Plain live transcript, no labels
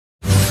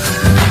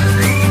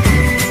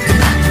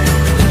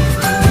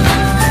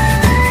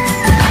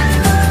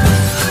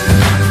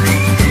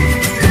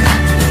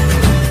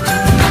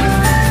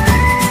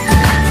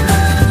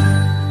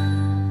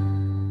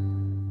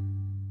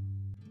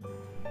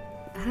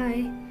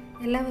Hi,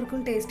 എല്ലാവർക്കും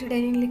tasty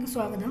ഡൈനിങ്ങിലേക്ക്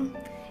സ്വാഗതം.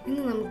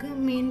 ഇന്ന് നമുക്ക്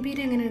മീൻ പീര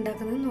എങ്ങനെ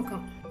ഉണ്ടാക്കുന്നത്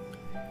നോക്കാം.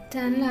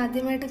 ചാനൽ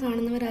ആദ്യമായിട്ട്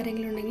കാണുന്നവർ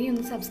ആരെങ്കിലും ഉണ്ടെങ്കിൽ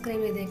ഒന്ന്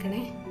സബ്സ്ക്രൈബ്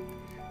ചെയ്തേക്കണേ.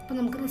 അപ്പോൾ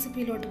നമുക്ക്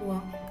റെസിപ്പിയിലോട്ട്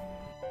പോവാം.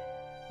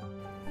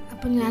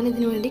 അപ്പോൾ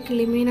ഞാനിതിനു വേണ്ടി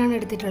കിളിമീനാണ്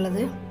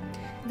എടുത്തിട്ടുള്ളത്.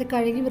 ഇത്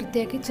കഴുകി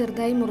വൃത്തിയാക്കി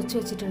ചെറുതായി മുറിച്ച്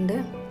വെച്ചിട്ടുണ്ട്.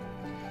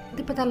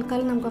 ഇതിപ്പോൾ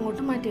തൽക്കാലം നമുക്ക്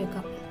അങ്ങോട്ട് മാറ്റി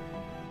വെക്കാം.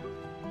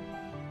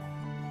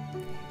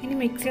 ഇനി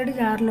മിക്സിയുടെ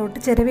ജാറിലോട്ട്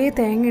ചെറിയ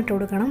തേങ്ങ ഇട്ട്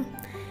കൊടുക്കണം.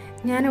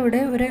 ഞാനിവിടെ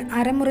ഒരു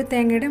അരമുറി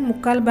തേങ്ങയുടെ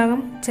 1/4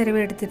 ഭാഗം ചിരവി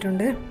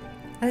എടുത്തിട്ടുണ്ട്.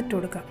 അതിട്ട്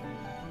കൊടുക്കാം.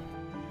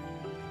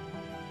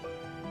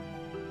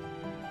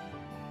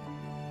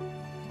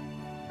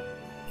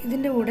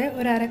 ഇതിൻ്റെ കൂടെ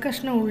ഒരു അര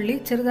കഷ്ണം ഉള്ളി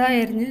ചെറുതായി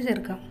അരിഞ്ഞ്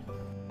ചേർക്കാം.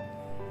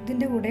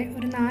 ഇതിൻ്റെ കൂടെ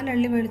ഒരു 4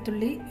 അള്ളി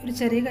വെളുത്തുള്ളി, ഒരു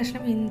ചെറിയ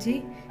കഷ്ണം ഇഞ്ചി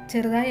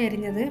ചെറുതായി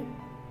അരിഞ്ഞത്,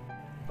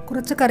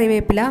 കുറച്ച്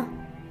കറിവേപ്പില,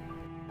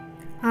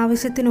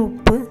 ആവശ്യത്തിന്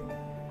ഉപ്പ്,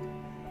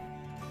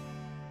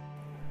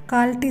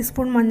 1/4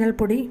 ടീസ്പൂൺ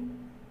മഞ്ഞൾപ്പൊടി,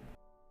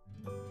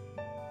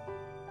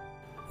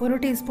 1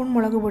 ടീസ്പൂൺ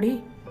മുളക് പൊടി.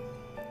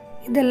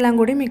 ഇതെല്ലാം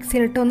കൂടി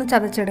മിക്സിയിലിട്ട് ഒന്ന്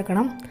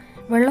ചതച്ചെടുക്കണം.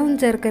 വെള്ളമൊന്നും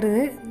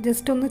ചേർക്കരുത്,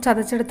 ജസ്റ്റ് ഒന്ന്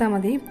ചതച്ചെടുത്താൽ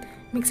മതി.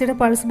 മിക്സിയുടെ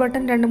പൾസ്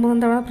ബട്ടൺ 2-3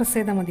 തവണ പ്രസ്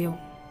ചെയ്താൽ മതിയാവും.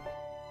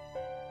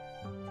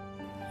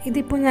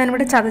 ഇതിപ്പോൾ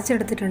ഞാനിവിടെ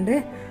ചതച്ചെടുത്തിട്ടുണ്ട്.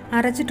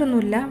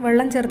 അരച്ചിട്ടൊന്നുമില്ല,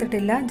 വെള്ളം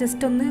ചേർത്തിട്ടില്ല,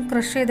 ജസ്റ്റ് ഒന്ന്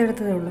ക്രഷ്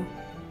ചെയ്തെടുത്തതേ ഉള്ളൂ.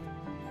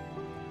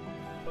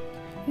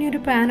 ഇനി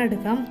ഒരു പാൻ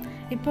എടുക്കാം.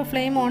 ഇപ്പോൾ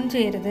ഫ്ലെയിം ഓൺ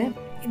ചെയ്യരുത്.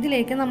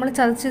 ഇതിലേക്ക് നമ്മൾ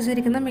ചതച്ച്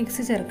വെച്ചിരിക്കുന്ന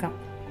മിക്സി ചേർക്കാം.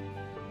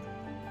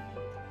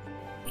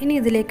 ഇനി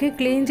ഇതിലേക്ക്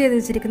ക്ലീൻ ചെയ്ത്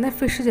വെച്ചിരിക്കുന്ന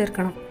ഫിഷ്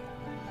ചേർക്കണം.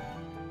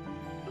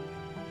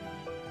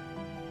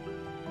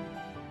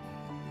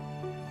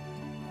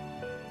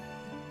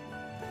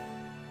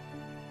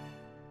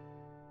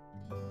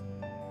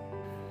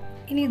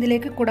 ഇനി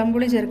ഇതിലേക്ക്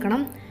കുടംപുളി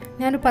ചേർക്കണം.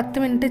 ഞാൻ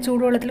 10 മിനിറ്റ്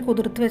ചൂടുവെള്ളത്തിൽ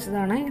കുതിർത്ത്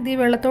വെച്ചതാണ്. ഇത് ഈ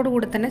വെള്ളത്തോട്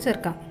കൂടി തന്നെ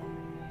ചേർക്കാം.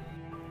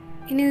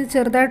 ഇനി ഇത്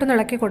ചെറുതായിട്ടൊന്ന്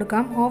ഇളക്കി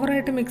കൊടുക്കാം.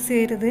 ഓവറായിട്ട് മിക്സ്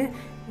ചെയ്യരുത്,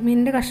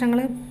 മീനിൻ്റെ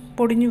കഷ്ണങ്ങൾ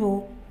പൊടിഞ്ഞു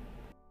പോകും.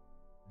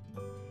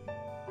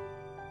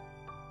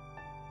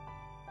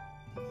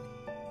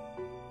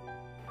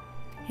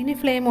 ഇനി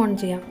ഫ്ലെയിം ഓൺ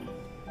ചെയ്യാം.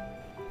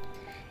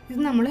 ഇത്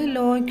നമ്മൾ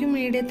ലോയ്ക്കും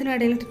മീഡിയത്തിനും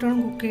ഇടയിലിട്ടിട്ട് വേണം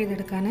കുക്ക്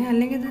ചെയ്തെടുക്കാൻ,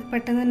 അല്ലെങ്കിൽ ഇത്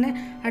പെട്ടെന്ന് തന്നെ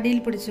അടിയിൽ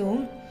പിടിച്ചു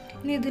പോകും.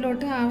 ഇനി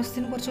ഇതിലോട്ട്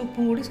ആവശ്യത്തിന് കുറച്ച്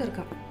ഉപ്പും കൂടി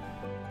ചേർക്കാം.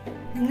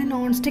 നിങ്ങൾ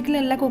നോൺ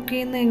സ്റ്റിക്കിലല്ല കുക്ക്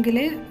ചെയ്യുന്നതെങ്കിൽ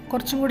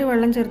കുറച്ചും കൂടി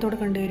വെള്ളം ചേർത്ത്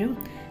കൊടുക്കേണ്ടി വരും.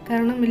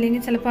 കാരണം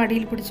ഇല്ലെങ്കിൽ ചിലപ്പോൾ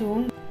അടിയിൽ പിടിച്ചു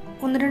പോകും.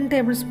 1-2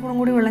 ടേബിൾ സ്പൂൺ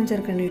കൂടി വെള്ളം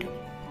ചേർക്കേണ്ടി വരും.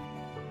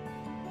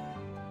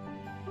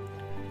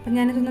 അപ്പം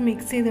ഞാനിതൊന്ന്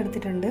മിക്സ്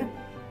ചെയ്തെടുത്തിട്ടുണ്ട്.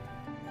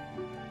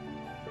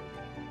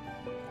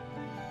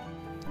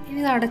 ഇനി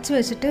ഇത് അടച്ച്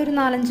വെച്ചിട്ട് ഒരു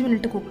 4-5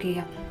 മിനിറ്റ് കുക്ക്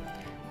ചെയ്യാം.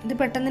 ഇത്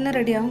പെട്ടെന്ന് തന്നെ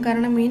റെഡിയാവും,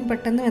 കാരണം മീൻ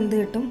പെട്ടെന്ന് വെന്ത്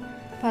കിട്ടും.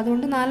 അപ്പോൾ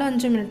അതുകൊണ്ട്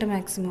 4-5 മിനിറ്റ്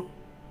മാക്സിമം.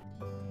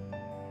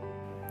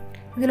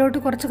 ഇതിലോട്ട്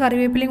കുറച്ച്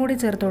കറിവേപ്പിലയും കൂടി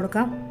ചേർത്ത്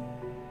കൊടുക്കാം.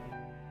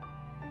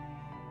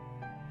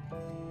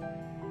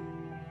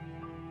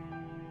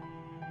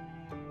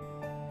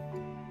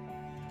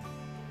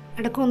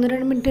 ഇടയ്ക്ക്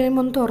 1-2 മിനിറ്റ്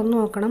കഴിയുമ്പോൾ ഒന്ന് തുറന്ന്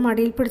നോക്കണം,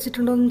 അടിയിൽ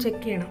പിടിച്ചിട്ടുണ്ടോ എന്ന്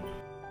ചെക്ക് ചെയ്യണം.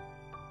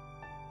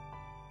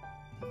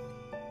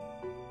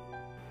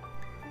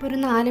 ഇപ്പോൾ ഒരു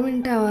 4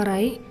 മിനിറ്റ്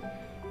ആവാറായി.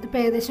 ഇതിപ്പോൾ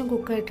ഏകദേശം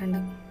കുക്കായിട്ടുണ്ട്.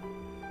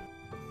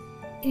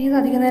 ഇനി ഇത്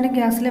അധികം നേരം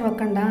ഗ്യാസിൽ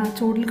വെക്കണ്ട, ആ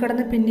ചൂടിൽ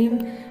കിടന്ന് പിന്നെയും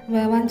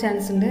വേവാൻ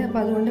ചാൻസ് ഉണ്ട്. അപ്പോൾ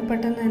അതുകൊണ്ട്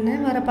പെട്ടെന്ന് തന്നെ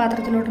വേറെ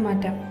പാത്രത്തിലോട്ട്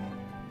മാറ്റാം.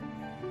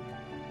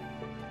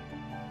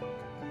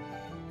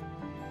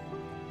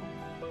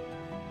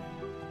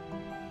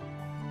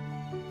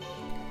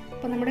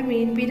 അപ്പോൾ നമ്മുടെ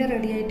മീൻ പീര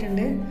റെഡി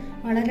ആയിട്ടുണ്ട്.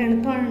 വളരെ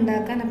എളുപ്പമാണ്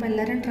ഉണ്ടാക്കാൻ. അപ്പോൾ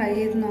എല്ലാവരും ട്രൈ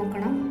ചെയ്ത്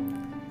നോക്കണം,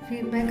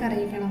 ഫീഡ്ബാക്ക്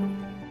അറിയിക്കണം.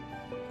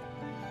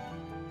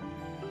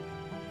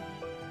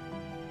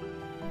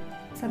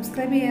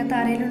 സബ്സ്ക്രൈബ് ചെയ്യാത്ത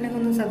ആരെങ്കിലും ഉണ്ടെങ്കിൽ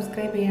ഒന്ന്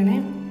സബ്സ്ക്രൈബ് ചെയ്യണേ.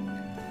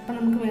 അപ്പോൾ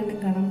നമുക്ക് വീണ്ടും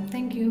കാണാം.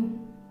 Thank you.